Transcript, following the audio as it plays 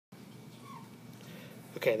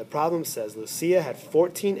Okay, the problem says Lucia had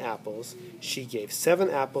 14 apples. She gave 7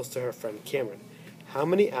 apples to her friend Cameron. How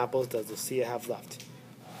many apples does Lucia have left?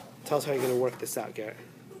 Tell us how you're going to work this out, Garrett.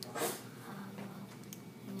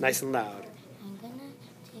 Nice and loud. I'm going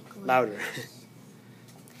to take away Louder.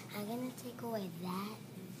 I'm going to take away that,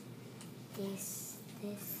 this,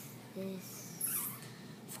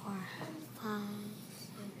 4, 5,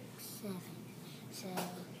 6, 7.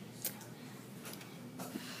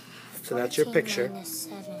 So that's your picture. 14 minus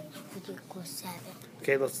 7 would equal 7.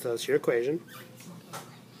 Okay, that's your equation.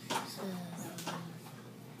 So,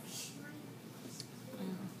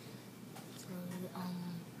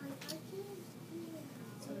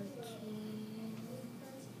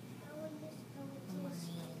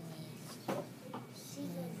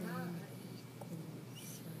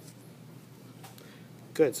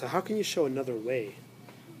 Good. So how can you show another way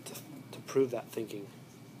to prove that thinking?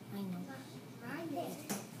 I know.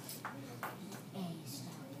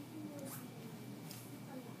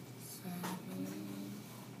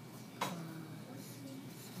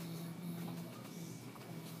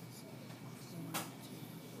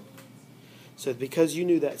 So because you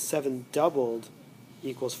knew that 7 doubled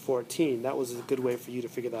equals 14, that was a good way for you to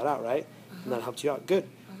figure that out, right? And that helped you out. Good.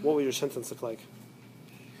 What would your sentence look like?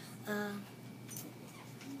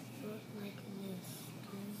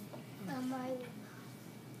 Like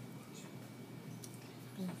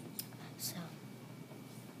this. So.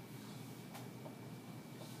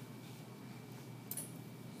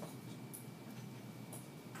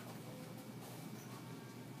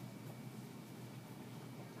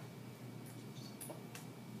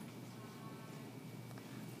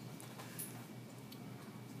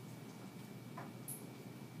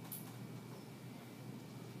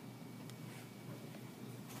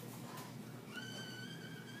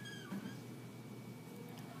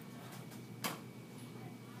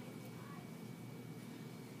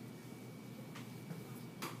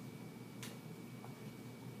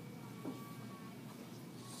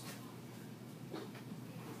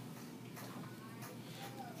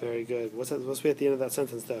 Very good. What's supposed to be at the end of that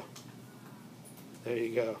sentence, though? There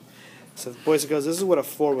you go. So, boys and girls, this is what a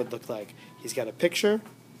 4 would look like. He's got a picture.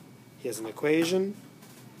 He has an equation.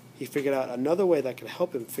 He figured out another way that can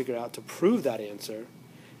help him figure out to prove that answer.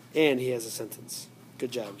 And he has a sentence.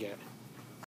 Good job, Garrett.